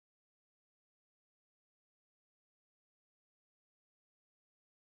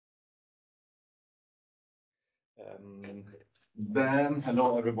Then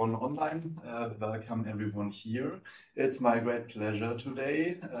hello everyone online, welcome everyone here. It's my great pleasure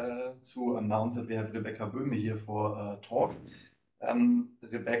today to announce that we have Rebecca Böhme here for a talk.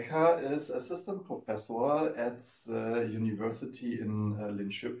 Rebecca is assistant professor at the university in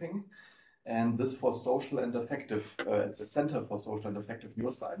Linköping, and this for social and affective, at the Center for Social and Affective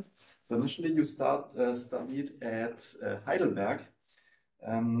Neuroscience. So initially you studied at Heidelberg,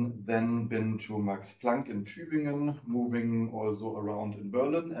 then been to Max Planck in Tübingen, moving also around in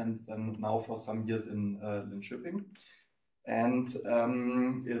Berlin, and then now for some years in Linköping, and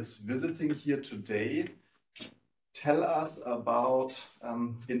is visiting here today to tell us about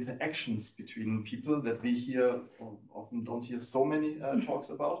interactions between people that we here often don't hear so many talks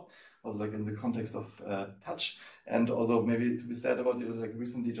about, also like in the context of touch, and also maybe to be said about you, like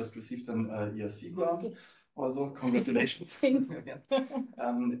recently just received an ERC grant. Also, congratulations. Again.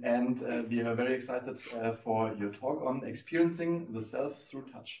 And we are very excited for your talk on experiencing the self through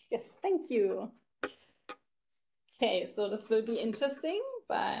touch. Yes, thank you. Okay, so this will be interesting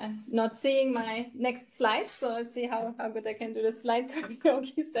by not seeing my next slide. So let's see how good I can do the slide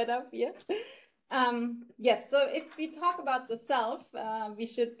karaoke setup here. Yes, so if we talk about the self, we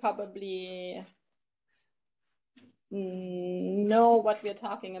should probably know what we're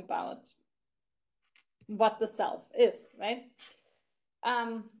talking about. What the self is, right?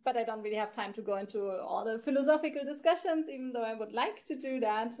 But I don't really have time to go into all the philosophical discussions, even though I would like to do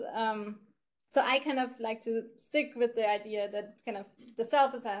that. So I kind of like to stick with the idea that kind of the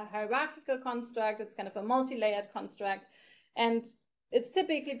self is a hierarchical construct. It's kind of a multi-layered construct. And it's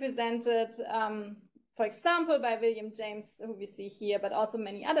typically presented, for example, by William James, who we see here, but also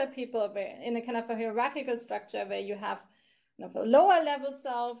many other people, where in a kind of a hierarchical structure where you have a lower level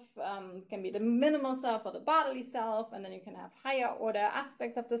self, can be the minimal self or the bodily self, and then you can have higher order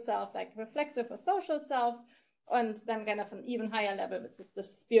aspects of the self, like reflective or social self, and then kind of an even higher level, which is the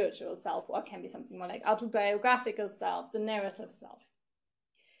spiritual self, or can be something more like autobiographical self, the narrative self.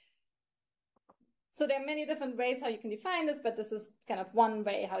 So there are many different ways how you can define this, but this is kind of one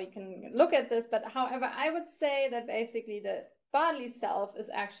way how you can look at this. But however, I would say that basically the bodily self is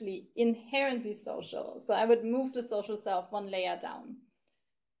actually inherently social. So I would move the social self one layer down.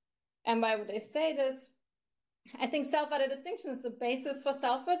 And why would I say this? I think self-other distinction is the basis for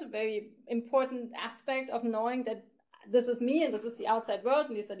selfhood, a very important aspect of knowing that this is me and this is the outside world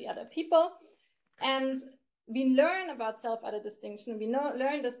and these are the other people. And we learn about self-other distinction. We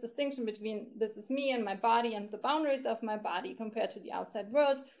learn this distinction between this is me and my body and the boundaries of my body compared to the outside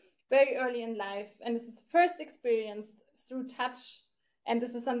world very early in life. And this is first experienced through touch. And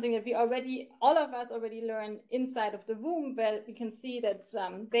this is something that we already, all of us already learn inside of the womb, where we can see that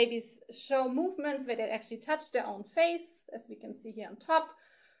babies show movements where they actually touch their own face, as we can see here on top,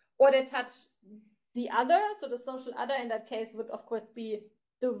 or they touch the other. So the social other in that case would, of course, be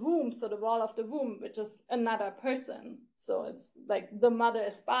the womb, so the wall of the womb, which is another person. So it's like the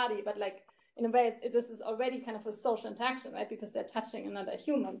mother's body, but like in a way, this is already kind of a social interaction, right? Because they're touching another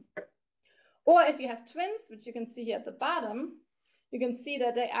human. Or if you have twins, which you can see here at the bottom, you can see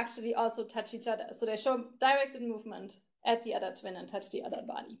that they actually also touch each other. So they show directed movement at the other twin and touch the other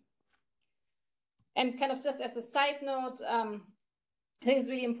body. And kind of just as a side note, I think it's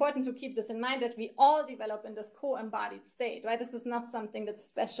really important to keep this in mind that we all develop in this co-embodied state, right? This is not something that's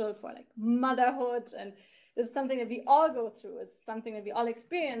special for like motherhood. And this is something that we all go through. It's something that we all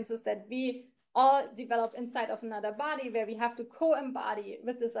experience, is that we all developed inside of another body where we have to co-embody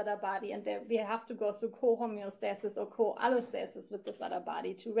with this other body, and we have to go through co-homeostasis or co-allostasis with this other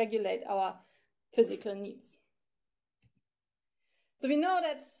body to regulate our physical needs. So we know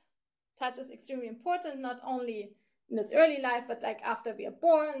that touch is extremely important, not only in this early life, but like after we are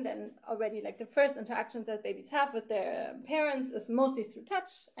born, then already like the first interactions that babies have with their parents is mostly through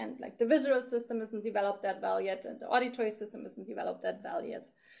touch, and like the visual system isn't developed that well yet, and the auditory system isn't developed that well yet.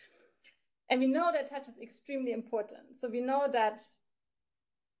 And we know that touch is extremely important. So we know that,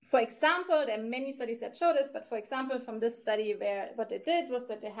 for example, there are many studies that show this, but for example, from this study where what they did was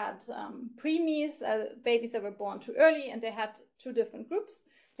that they had preemies, babies that were born too early, and they had two different groups.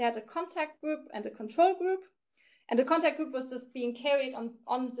 They had a contact group and a control group. And the contact group was just being carried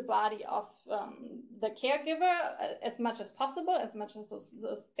on the body of the caregiver as much as possible, as much as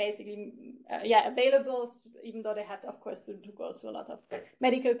was basically available, even though they had, of course, to go through a lot of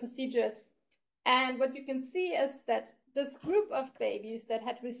medical procedures. And what you can see is that this group of babies that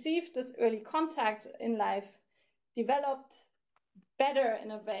had received this early contact in life developed better in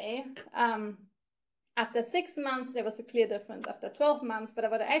a way. After 6 months, there was a clear difference. After 12 months, but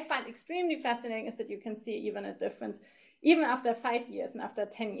what I find extremely fascinating is that you can see even a difference even after 5 years and after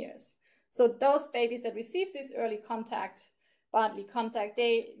 10 years. So those babies that received this early contact, bodily contact,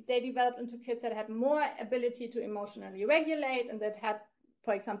 they developed into kids that had more ability to emotionally regulate and that had,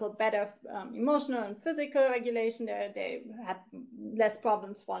 for example, better emotional and physical regulation. They had less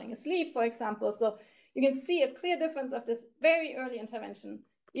problems falling asleep, for example. So you can see a clear difference of this very early intervention,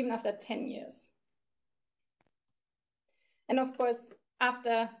 even after 10 years. And of course,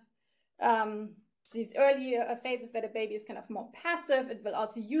 after these early phases where the baby is kind of more passive, it will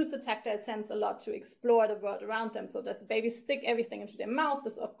also use the tactile sense a lot to explore the world around them. So that the babies stick everything into their mouth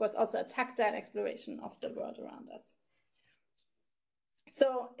is, of course, also a tactile exploration of the world around us.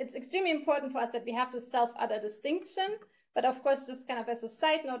 So it's extremely important for us that we have the self-other distinction. But of course, just kind of as a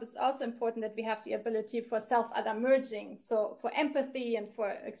side note, it's also important that we have the ability for self-other merging. So for empathy and for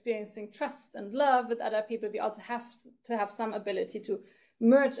experiencing trust and love with other people, we also have to have some ability to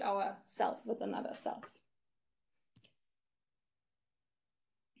merge our self with another self.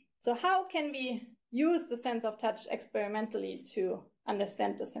 So how can we use the sense of touch experimentally to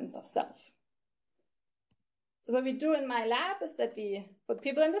understand the sense of self? So what we do in my lab is that we put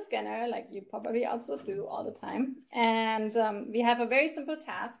people in the scanner, like you probably also do all the time. And we have a very simple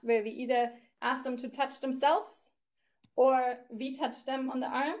task where we either ask them to touch themselves, or we touch them on the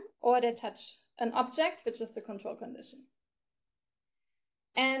arm, or they touch an object, which is the control condition.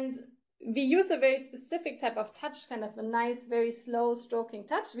 And we use a very specific type of touch, kind of a nice, very slow stroking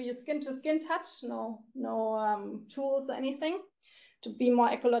touch. We use skin-to-skin touch, no tools or anything, to be more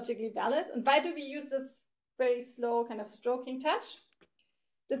ecologically valid. And why do we use this very slow kind of stroking touch?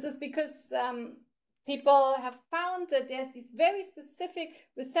 This is because people have found that there's these very specific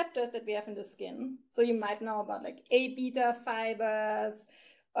receptors that we have in the skin. So you might know about like A-beta fibers,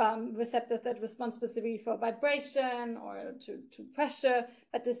 receptors that respond specifically for vibration or to pressure.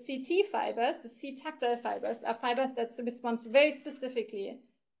 But the CT fibers, the C-tactile fibers, are fibers that respond very specifically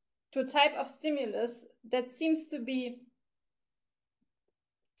to a type of stimulus that seems to be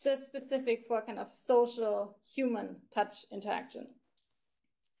just specific for kind of social human touch interaction.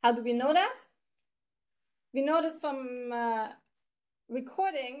 How do we know that? We know this from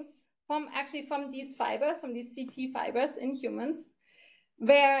recordings from these fibers, from these CT fibers in humans,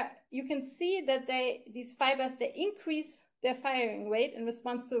 where you can see that these fibers, they increase their firing rate in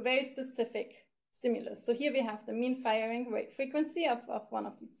response to a very specific stimulus. So here we have the mean firing rate frequency of one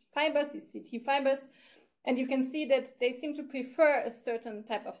of these fibers, these CT fibers. And you can see that they seem to prefer a certain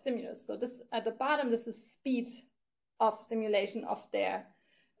type of stimulus. So this at the bottom, this is speed of stimulation of their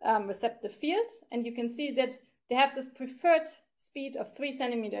receptive field. And you can see that they have this preferred speed of 3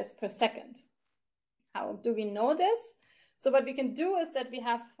 centimeters per second. How do we know this? So what we can do is that we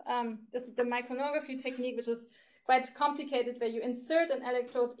have the micronography technique, which is quite complicated, where you insert an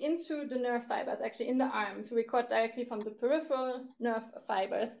electrode into the nerve fibers, actually in the arm, to record directly from the peripheral nerve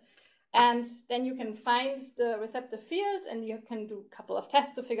fibers. And then you can find the receptive field, and you can do a couple of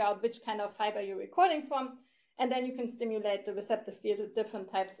tests to figure out which kind of fiber you're recording from. And then you can stimulate the receptive field with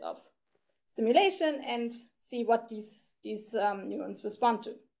different types of stimulation and see what these neurons respond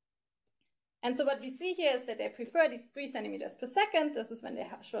to. And so what we see here is that they prefer these 3 centimeters per second. This is when they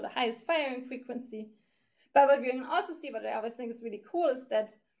show the highest firing frequency. But what we can also see, what I always think is really cool, is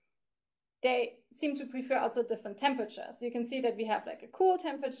that they seem to prefer also different temperatures. So you can see that we have like a cool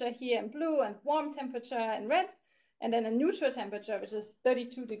temperature here in blue and warm temperature in red, and then a neutral temperature, which is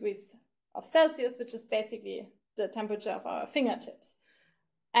 32 degrees of Celsius, which is basically the temperature of our fingertips.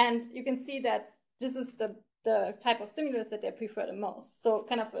 And you can see that this is the type of stimulus that they prefer the most. So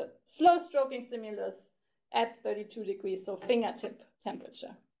kind of a slow stroking stimulus at 32 degrees, so fingertip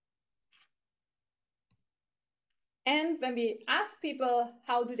temperature. And when we ask people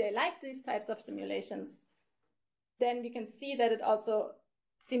how do they like these types of stimulations, then we can see that it also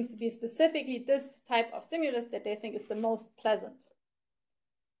seems to be specifically this type of stimulus that they think is the most pleasant.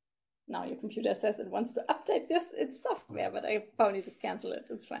 Now your computer says it wants to update its software, but I probably just cancel it.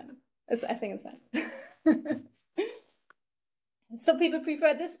 It's fine. I think it's fine. So people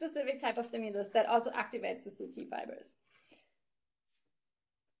prefer this specific type of stimulus that also activates the CT fibers.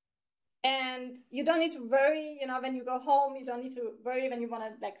 And you don't need to worry, when you go home, you don't need to worry when you want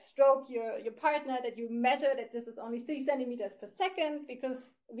to like stroke your partner that you measure that this is only 3 centimeters per second, because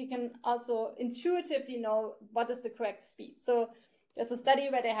we can also intuitively know what is the correct speed. So there's a study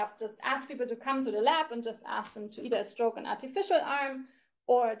where they have just asked people to come to the lab and just ask them to either stroke an artificial arm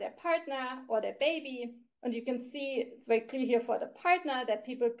or their partner or their baby. And you can see it's very clear here for the partner that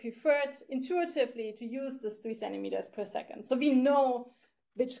people preferred intuitively to use this 3 centimeters per second. So we know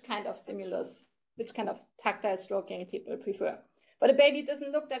which kind of stimulus, which kind of tactile stroking people prefer. For the baby, it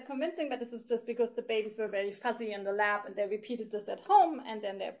doesn't look that convincing, but this is just because the babies were very fuzzy in the lab and they repeated this at home and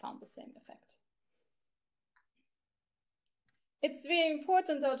then they found the same effect. It's very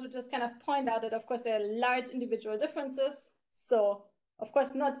important, though, to just kind of point out that, of course, there are large individual differences. So, of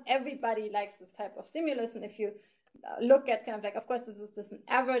course, not everybody likes this type of stimulus. And if you look at kind of like, of course, this is just an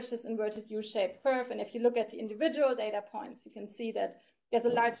average, this inverted U-shaped curve. And if you look at the individual data points, you can see that there's a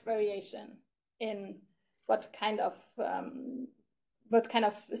large variation in what kind of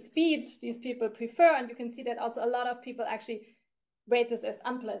speed these people prefer. And you can see that also a lot of people actually rate this as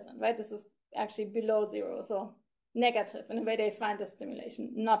unpleasant, right? This is actually below 0, so negative in the way they find the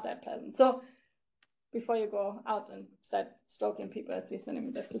stimulation, not that pleasant. So before you go out and start stroking people at 3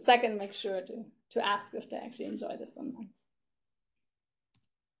 centimeters per second, make sure to ask if they actually enjoy this or not.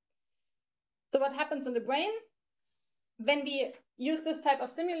 So what happens in the brain? When we use this type of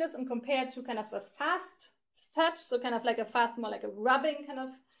stimulus and compare it to kind of a fast touch, so kind of like a fast, more like a rubbing kind of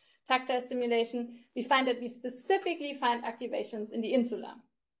tactile stimulation, we find that we specifically find activations in the insula.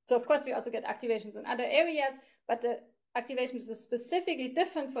 So of course we also get activations in other areas, but the activation is specifically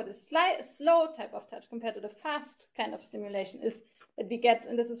different for the slow type of touch compared to the fast kind of stimulation is that we get,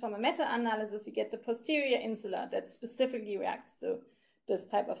 and this is from a meta-analysis, we get the posterior insula that specifically reacts to this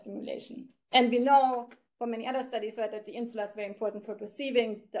type of stimulation. And we know from many other studies, right, that the insula is very important for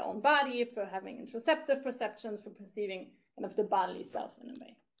perceiving the own body, for having interoceptive perceptions, for perceiving kind of the bodily self in a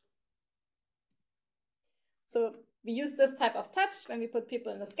way. So we use this type of touch when we put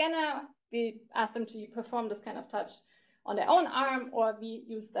people in the scanner. We ask them to perform this kind of touch on their own arm, or we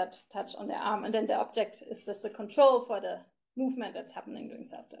use that touch on their arm, and then the object is just the control for the movement that's happening during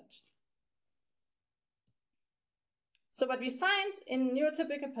self-touch. So what we find in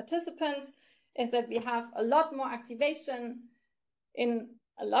neurotypical participants is that we have a lot more activation in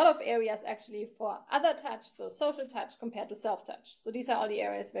a lot of areas actually for other touch, so social touch compared to self-touch. So these are all the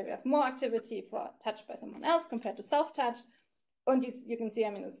areas where we have more activity for touch by someone else compared to self-touch. And you can see, I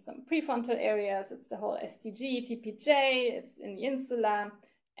mean, it's some prefrontal areas, it's the whole STG, TPJ, it's in the insula,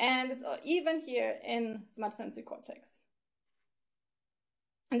 and it's even here in somatosensory cortex.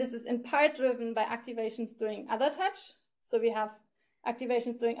 And this is in part driven by activations during other touch. So we have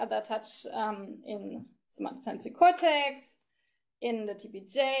activations during other touch in somatosensory cortex, in the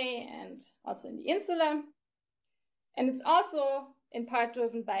TPJ, and also in the insula. And it's also in part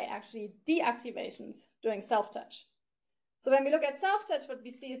driven by actually deactivations during self-touch. So when we look at self-touch, what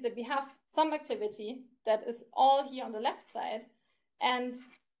we see is that we have some activity that is all here on the left side. And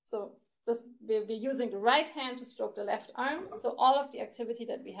so we're using the right hand to stroke the left arm. So all of the activity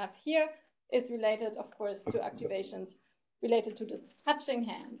that we have here is related, of course, to activations related to the touching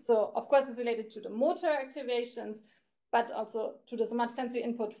hand. So of course, it's related to the motor activations, but also to the somatosensory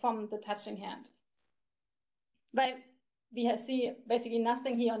input from the touching hand. But we see basically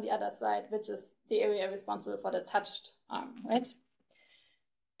nothing here on the other side, which is the area responsible for the touched arm, right?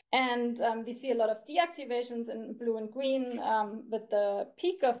 And we see a lot of deactivations in blue and green with the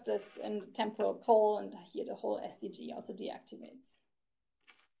peak of this in the temporal pole, and here the whole SDG also deactivates.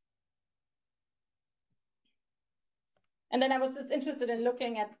 And then I was just interested in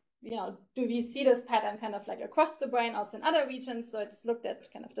looking at, you know, do we see this pattern kind of like across the brain, also in other regions? So I just looked at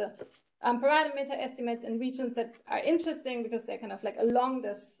kind of the parameter estimates in regions that are interesting because they're kind of like along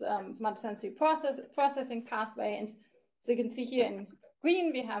this somatosensory processing pathway. And so you can see here in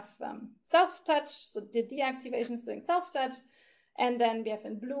green, we have self-touch, so the deactivations during self-touch. And then we have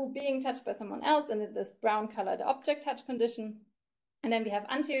in blue being touched by someone else, and in this brown color, the object touch condition. And then we have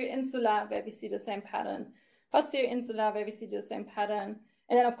anterior insula, where we see the same pattern, posterior insula, where we see the same pattern.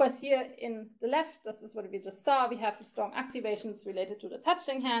 And then, of course, here in the left, this is what we just saw. We have strong activations related to the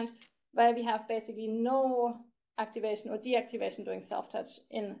touching hand, while we have basically no activation or deactivation during self-touch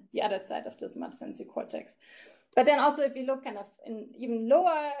in the other side of the somatosensory cortex. But then also, if you look kind of in even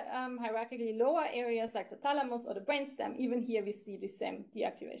lower, hierarchically lower areas like the thalamus or the brainstem, even here we see the same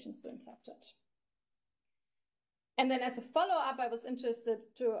deactivations during self-touch. And then as a follow-up, I was interested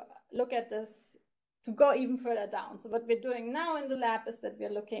to look at this to go even further down. So what we're doing now in the lab is that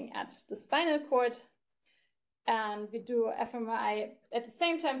we're looking at the spinal cord, and we do fMRI at the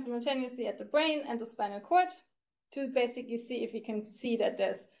same time simultaneously at the brain and the spinal cord to basically see if we can see that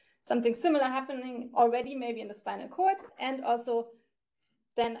there's something similar happening already maybe in the spinal cord, and also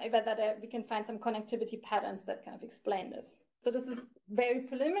then whether we can find some connectivity patterns that kind of explain this. So this is very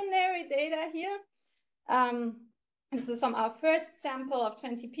preliminary data here. This is from our first sample of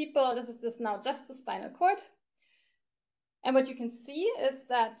 20 people. This is now just the spinal cord. And what you can see is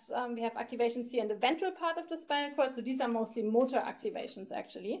that we have activations here in the ventral part of the spinal cord. So these are mostly motor activations,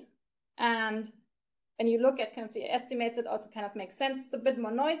 actually. And when you look at kind of the estimates, it also kind of makes sense. It's a bit more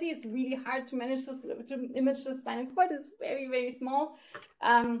noisy. It's really hard to manage this, to image the spinal cord. It's very, very small.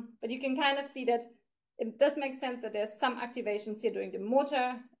 But you can kind of see that it does make sense that there's some activations here during the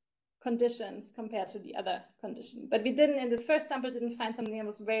motor conditions compared to the other condition. But we didn't, in this first sample, didn't find something that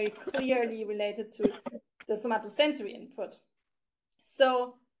was very clearly related to the somatosensory input.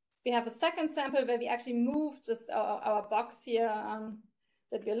 So we have a second sample where we actually moved just our box here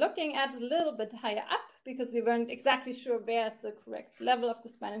that we're looking at a little bit higher up, because we weren't exactly sure where's the correct level of the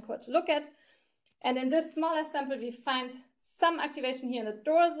spinal cord to look at. And in this smaller sample, we find some activation here in the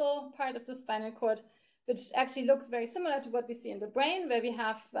dorsal part of the spinal cord, which actually looks very similar to what we see in the brain, where we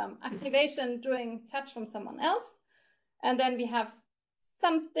have activation during touch from someone else. And then we have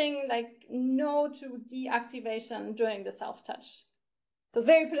something like no to deactivation during the self-touch. So it's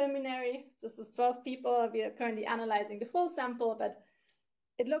very preliminary. This is 12 people. We are currently analyzing the full sample, but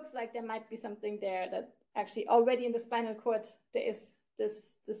it looks like there might be something there that actually already in the spinal cord, there is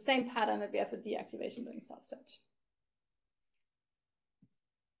the same pattern that we have for deactivation during self-touch.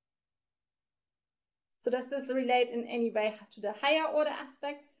 So does this relate in any way to the higher order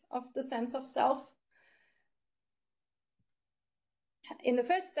aspects of the sense of self? In the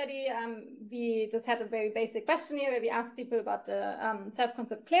first study, we just had a very basic questionnaire where we asked people about the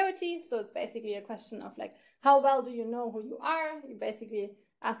self-concept clarity. So it's basically a question of like, how well do you know who you are? You basically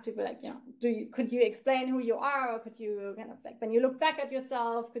ask people like, could you explain who you are? Or could you kind of like, when you look back at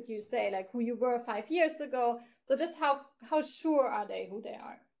yourself, could you say like who you were 5 years ago? So just how sure are they who they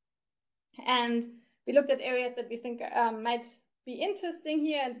are? And we looked at areas that we think might be interesting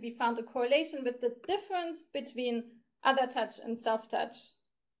here, and we found a correlation with the difference between other touch and self-touch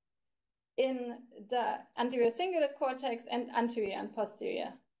in the anterior cingulate cortex and anterior and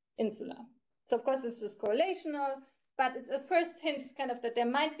posterior insula. So of course, this is correlational, but it's a first hint kind of that there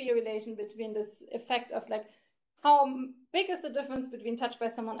might be a relation between this effect of like, how big is the difference between touch by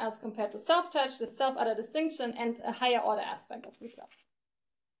someone else compared to self-touch, the self-other distinction, and a higher order aspect of the self.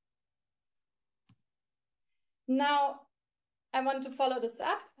 Now, I want to follow this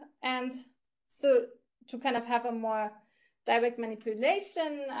up, and so to kind of have a more direct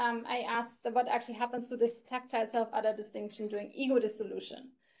manipulation, I asked what actually happens to this tactile self-other distinction during ego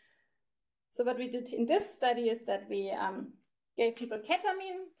dissolution. So what we did in this study is that we gave people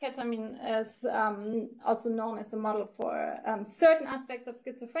ketamine. Ketamine is also known as a model for certain aspects of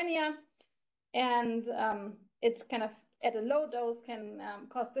schizophrenia, and it kind of at a low dose can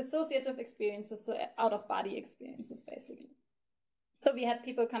cause dissociative experiences, so out-of-body experiences, basically. So we had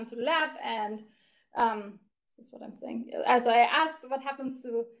people come to the lab, and this is what I'm saying. So I asked what happens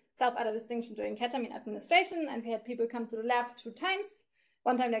to self-other distinction during ketamine administration, and we had people come to the lab 2 times.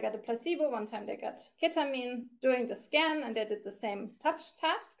 One time they got a placebo, one time they got ketamine during the scan, and they did the same touch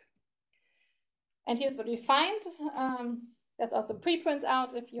task. And here's what we find. There's also preprint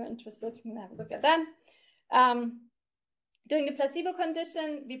out. If you're interested, you can have a look at that. During the placebo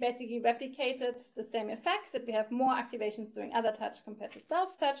condition, we basically replicated the same effect, that we have more activations during other touch compared to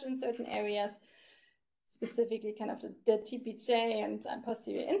self-touch in certain areas, specifically kind of the TPJ and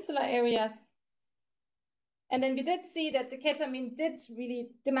posterior insular areas. And then we did see that the ketamine did really,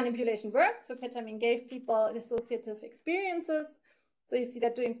 the manipulation worked. So ketamine gave people dissociative experiences. So you see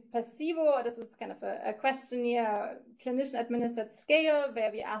that during placebo, this is kind of a questionnaire, clinician administered scale,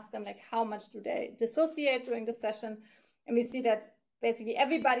 where we ask them like, how much do they dissociate during the session? And we see that basically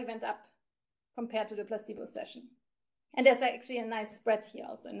everybody went up compared to the placebo session. And there's actually a nice spread here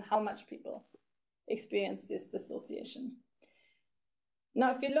also in how much people experience this dissociation.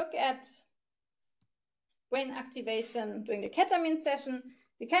 Now, if you look at brain activation during the ketamine session,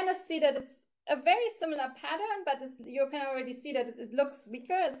 we kind of see that it's a very similar pattern, but you can already see that it looks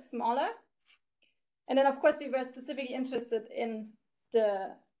weaker, it's smaller. And then, of course, we were specifically interested in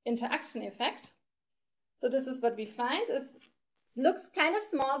the interaction effect. So this is what we find. It looks kind of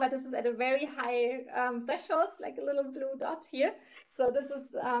small, but this is at a very high threshold, like a little blue dot here. So this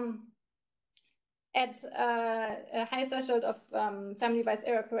is at a high threshold of family-wise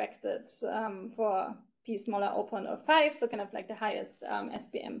error-corrected for p smaller 0.05, so kind of like the highest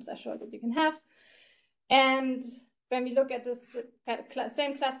SPM threshold that you can have. And when we look at this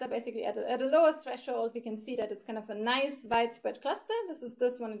same cluster, basically at a lower threshold, we can see that it's kind of a nice widespread cluster. This is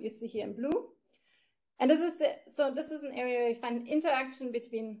this one that you see here in blue. And this is an area where you find interaction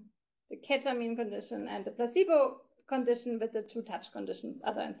between the ketamine condition and the placebo condition with the 2 touch conditions,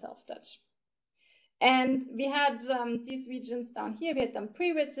 other and self-touch. And we had these regions down here, we had them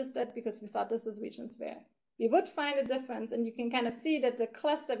pre-registered because we thought this is regions where we would find a difference. And you can kind of see that the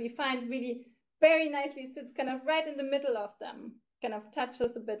cluster we find really very nicely sits kind of right in the middle of them. kind of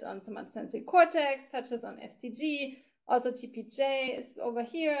touches a bit on somatosensory cortex, touches on STG, also TPJ is over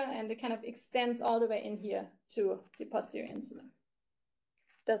here, and it kind of extends all the way in here to the posterior insula.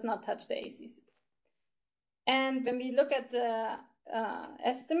 Does not touch the ACC. And when we look at the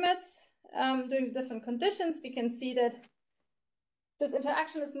estimates during different conditions, we can see that this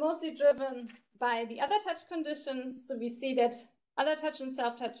interaction is mostly driven by the other touch conditions. So we see that other touch and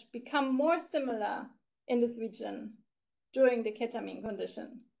self-touch become more similar in this region during the ketamine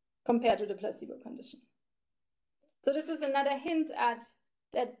condition compared to the placebo condition. So this is another hint at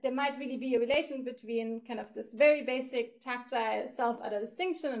that there might really be a relation between kind of this very basic tactile self-other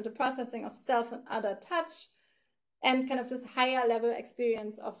distinction and the processing of self and other touch, and kind of this higher level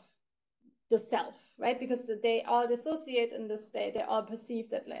experience of the self, right? Because they all dissociate in this state, they all perceive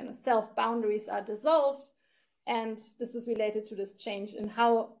that self boundaries are dissolved, and this is related to this change in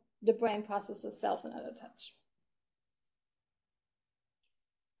how the brain processes self and other touch.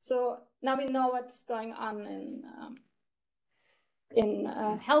 So now we know what's going on in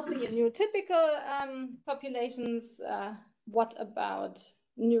healthy and neurotypical populations. What about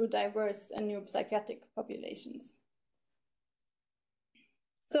neurodiverse and neuropsychiatric populations?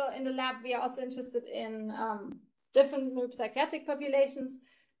 So in the lab, we are also interested in different neuropsychiatric populations.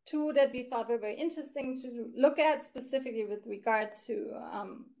 Two that we thought were very interesting to look at, specifically with regard to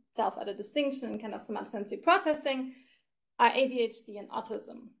self-other distinction and kind of somatosensory processing, are ADHD and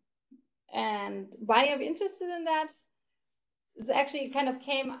autism. And why are we interested in that? This actually kind of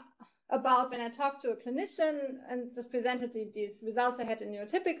came about when I talked to a clinician and just presented these results I had in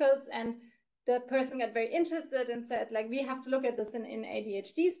neurotypicals, and that person got very interested and said, like, we have to look at this in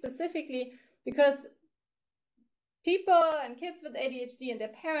ADHD specifically, because people and kids with ADHD and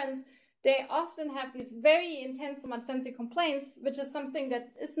their parents, they often have these very intense somatosensory complaints, which is something that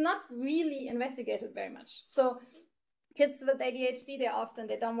is not really investigated very much. So kids with ADHD,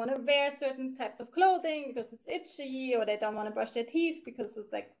 they don't want to wear certain types of clothing because it's itchy, or they don't want to brush their teeth because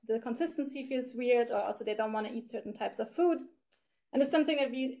it's like the consistency feels weird, or also they don't want to eat certain types of food. And it's something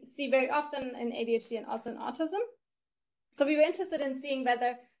that we see very often in ADHD and also in autism. So we were interested in seeing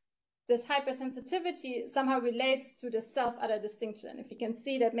whether this hypersensitivity somehow relates to the self-other distinction. If you can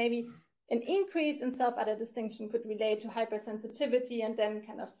see that maybe an increase in self-other distinction could relate to hypersensitivity, and then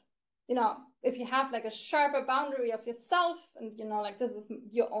kind of, if you have like a sharper boundary of yourself and, like this is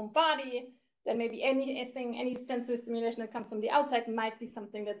your own body, then maybe any sensory stimulation that comes from the outside might be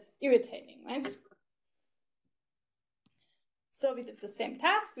something that's irritating, right? So we did the same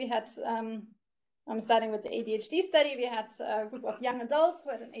task. We had, starting with the ADHD study, we had a group of young adults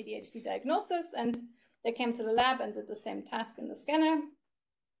who had an ADHD diagnosis, and they came to the lab and did the same task in the scanner.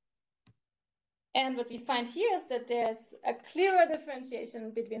 And what we find here is that there's a clearer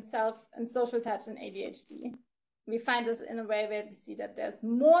differentiation between self and social touch in ADHD. We find this in a way where we see that there's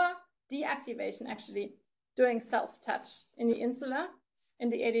more deactivation actually during self-touch in the insula, in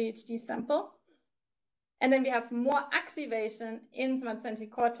the ADHD sample. And then we have more activation in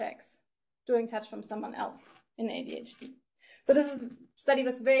somatosensory cortex during touch from someone else in ADHD. So this study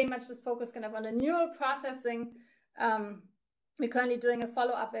was very much just focused kind of on the neural processing. We're currently doing a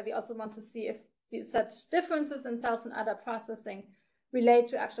follow-up where we also want to see if such differences in self and other processing relate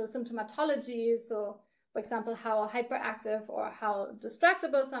to actual symptomatology. So, for example, how hyperactive or how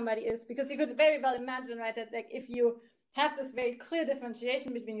distractible somebody is, because you could very well imagine, right, that like if you have this very clear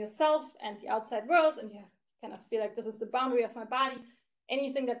differentiation between yourself and the outside world, and you kind of feel like this is the boundary of my body,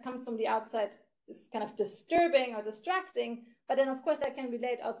 anything that comes from the outside is kind of disturbing or distracting. But then, of course, that can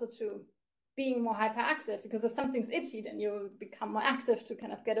relate also to being more hyperactive, because if something's itchy, then you become more active to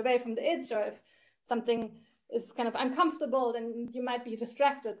kind of get away from the itch, or if something is kind of uncomfortable, then you might be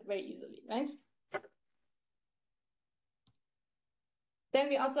distracted very easily, right? Then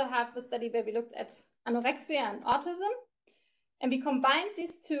we also have a study where we looked at anorexia and autism, and we combined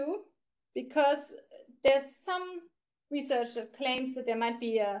these two because there's some research that claims that there might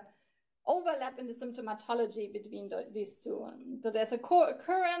be a overlap in the symptomatology between these two. So there's a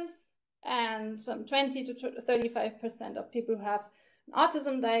co-occurrence, and some 20 to 35% of people who have an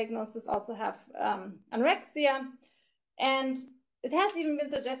autism diagnosis also have anorexia. And it has even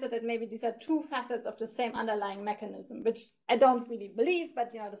been suggested that maybe these are two facets of the same underlying mechanism, which I don't really believe,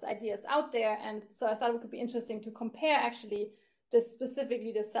 but this idea is out there. And so I thought it could be interesting to compare actually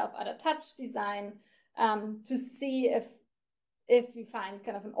specifically the self-other touch design to see if we find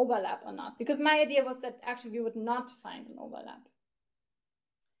kind of an overlap or not. Because my idea was that actually we would not find an overlap.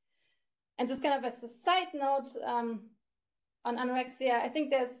 And just kind of as a side note on anorexia, I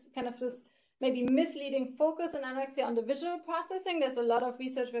think there's kind of this maybe misleading focus in anorexia on the visual processing. There's a lot of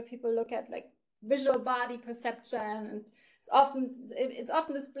research where people look at like visual body perception, and it's it's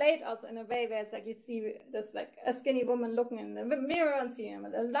often displayed also in a way where it's like you see this like a skinny woman looking in the mirror and seeing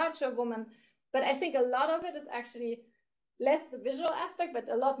a larger woman. But I think a lot of it is actually less the visual aspect, but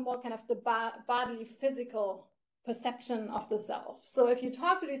a lot more kind of the bodily physical perception of the self. So if you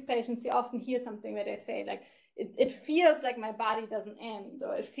talk to these patients, you often hear something where they say like, it feels like my body doesn't end,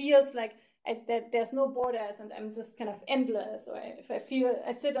 or it feels like that there's no borders and I'm just kind of endless, or if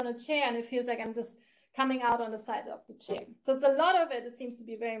I sit on a chair and it feels like I'm just coming out on the side of the chair. So it's a lot of it seems to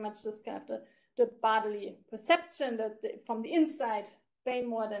be very much just kind of the bodily perception from the inside, way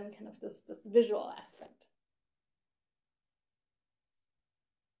more than kind of this visual aspect.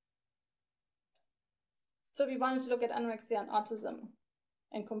 So we wanted to look at anorexia and autism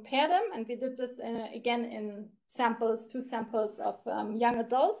and compare them. And we did this again in two samples of young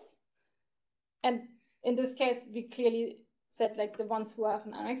adults. And in this case, we clearly said like the ones who have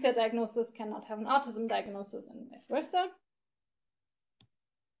an anorexia diagnosis cannot have an autism diagnosis and vice versa.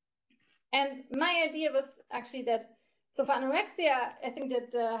 And my idea was actually that, so for anorexia, I think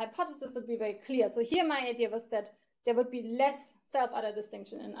that the hypothesis would be very clear. So here my idea was that there would be less self-other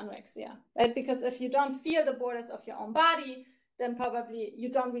distinction in anorexia, right? Because if you don't feel the borders of your own body, then probably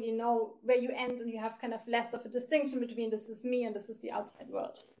you don't really know where you end, and you have kind of less of a distinction between this is me and this is the outside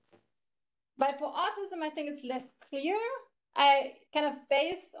world. But for autism, I think it's less clear. I kind of,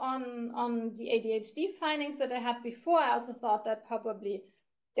 based on the ADHD findings that I had before, I also thought that probably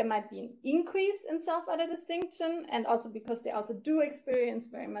there might be an increase in self-other distinction, and also because they also do experience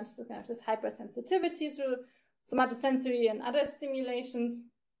very much so kind of this hypersensitivity through somatosensory and other stimulations.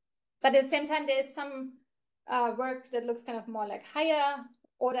 But at the same time, there is some work that looks kind of more like higher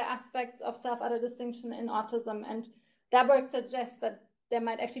order aspects of self-other distinction in autism, and that work suggests that there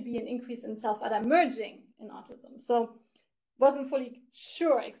might actually be an increase in self-other merging in autism. So wasn't fully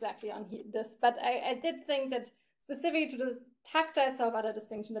sure exactly on this, but I did think that specifically to the tactile self-other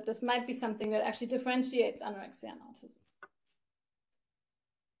distinction, that this might be something that actually differentiates anorexia and autism.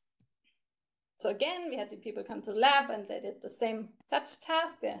 So again, we had the people come to the lab and they did the same touch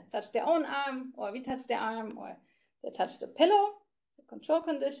task. They touched their own arm, or we touched their arm, or they touched the pillow, the control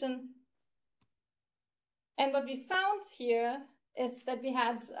condition. And what we found here is that we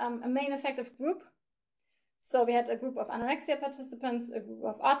had a main effective group. So we had a group of anorexia participants, a group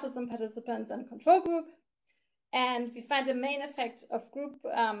of autism participants, and a control group. And we find a main effect of group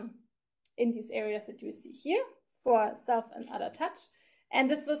in these areas that you see here for self and other touch. And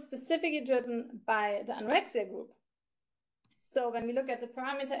this was specifically driven by the anorexia group. So when we look at the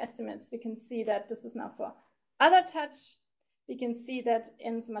parameter estimates, we can see that this is now for other touch. We can see that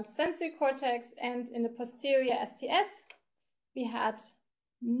in somatosensory cortex and in the posterior STS, we had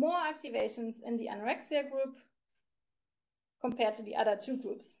more activations in the anorexia group compared to the other two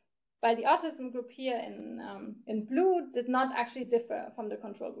groups. While the autism group here in blue did not actually differ from the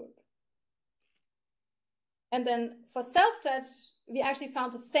control group. And then for self-touch, we actually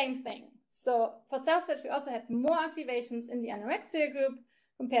found the same thing. So for self-touch, we also had more activations in the anorexia group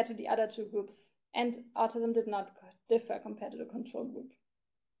compared to the other two groups. And autism did not differ compared to the control group.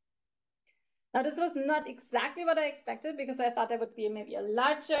 Now, this was not exactly what I expected, because I thought there would be maybe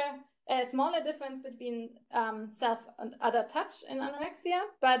a smaller difference between self and other touch in anorexia,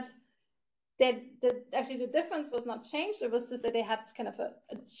 but actually the difference was not changed. It was just that they had kind of a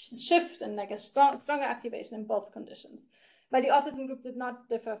shift and like a stronger activation in both conditions. But the autism group did not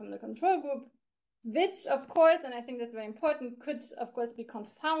differ from the control group, which of course, and I think that's very important, could of course be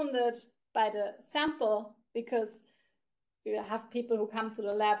confounded by the sample, because you have people who come to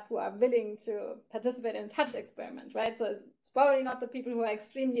the lab who are willing to participate in a touch experiment, right? So it's probably not the people who are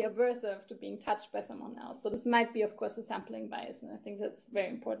extremely aversive to being touched by someone else. So this might be, of course, a sampling bias, and I think that's very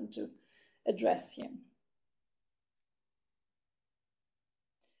important to address here.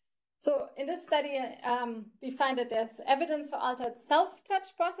 So in this study, we find that there's evidence for altered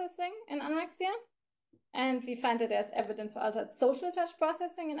self-touch processing in anorexia, and we find that there's evidence for altered social touch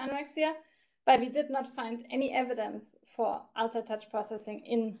processing in anorexia, but we did not find any evidence for altered touch processing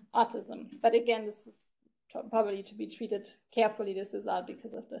in autism. But again, this is probably to be treated carefully, this result,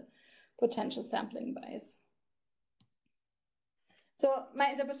 because of the potential sampling bias. So my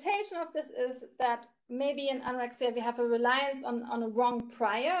interpretation of this is that maybe in anorexia, we have a reliance on a wrong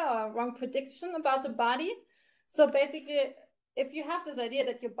prior or a wrong prediction about the body. So basically, if you have this idea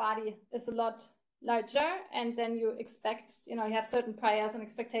that your body is a lot larger, and then you expect, you have certain priors and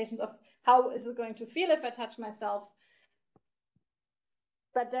expectations of how is it going to feel if I touch myself.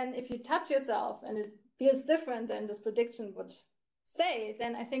 But then if you touch yourself and it feels different than this prediction would say,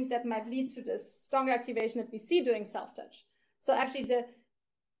 then I think that might lead to this stronger activation that we see during self-touch. So actually the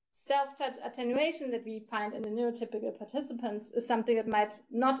self-touch attenuation that we find in the neurotypical participants is something that might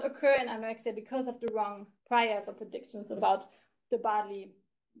not occur in anorexia because of the wrong priors or predictions about the bodily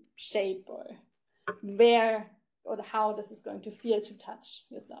shape or where or how this is going to feel to touch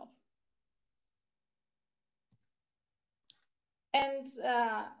yourself. And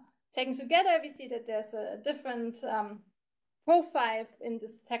taken together, we see that there's a different profile in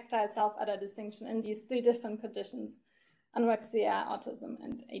this tactile self-other distinction in these 3 different conditions: anorexia, autism,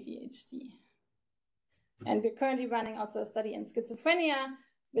 and ADHD. And we're currently running also a study in schizophrenia,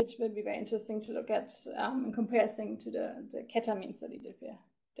 which will be very interesting to look at in comparison to the ketamine study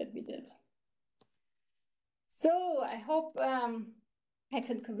that we did. So I hope I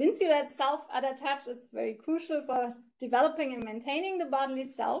can convince you that self-other touch is very crucial for developing and maintaining the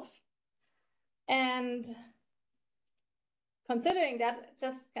bodily self. And considering that,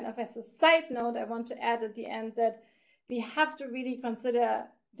 just kind of as a side note, I want to add at the end that we have to really consider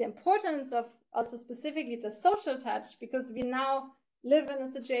the importance of also specifically the social touch, because we now live in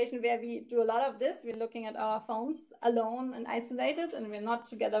a situation where we do a lot of this. We're looking at our phones alone and isolated, and we're not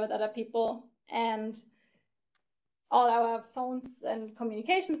together with other people. And all our phones and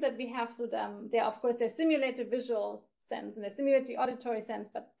communications that we have through them, of course, they stimulate the visual sense and they stimulate the auditory sense,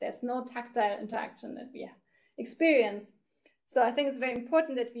 but there's no tactile interaction that we experience. So I think it's very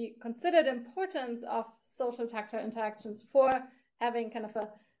important that we consider the importance of social tactile interactions for having kind of a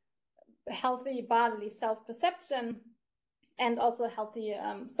healthy bodily self-perception and also healthy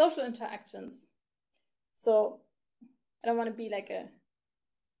social interactions. So I don't want to be like a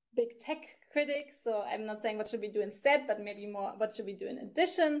big tech critic, so I'm not saying what should we do instead, but maybe more what should we do in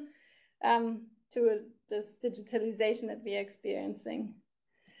addition to this digitalization that we are experiencing.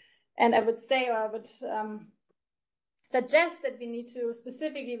 And I would say, or I would suggest that we need to,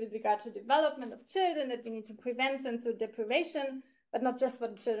 specifically with regard to development of children, that we need to prevent sensory deprivation, but not just for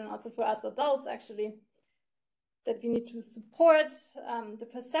the children, also for us adults actually, that we need to support the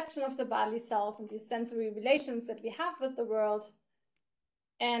perception of the bodily self and these sensory relations that we have with the world,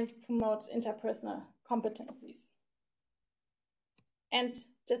 and promote interpersonal competencies. And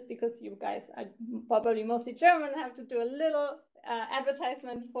just because you guys are probably mostly German, I have to do a little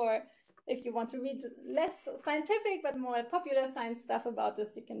advertisement for, if you want to read less scientific but more popular science stuff about this,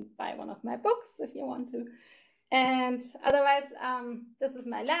 you can buy one of my books if you want to. And otherwise, this is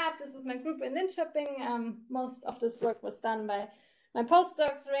my lab, this is my group in Linköping. Most of this work was done by my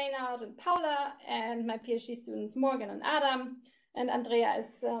postdocs, Reinhard and Paula, and my PhD students, Morgan and Adam. And Andrea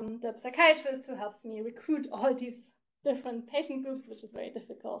is the psychiatrist who helps me recruit all these different patient groups, which is very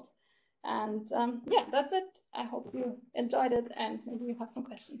difficult. And yeah, that's it. I hope you enjoyed it and maybe you have some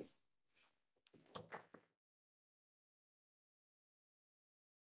questions.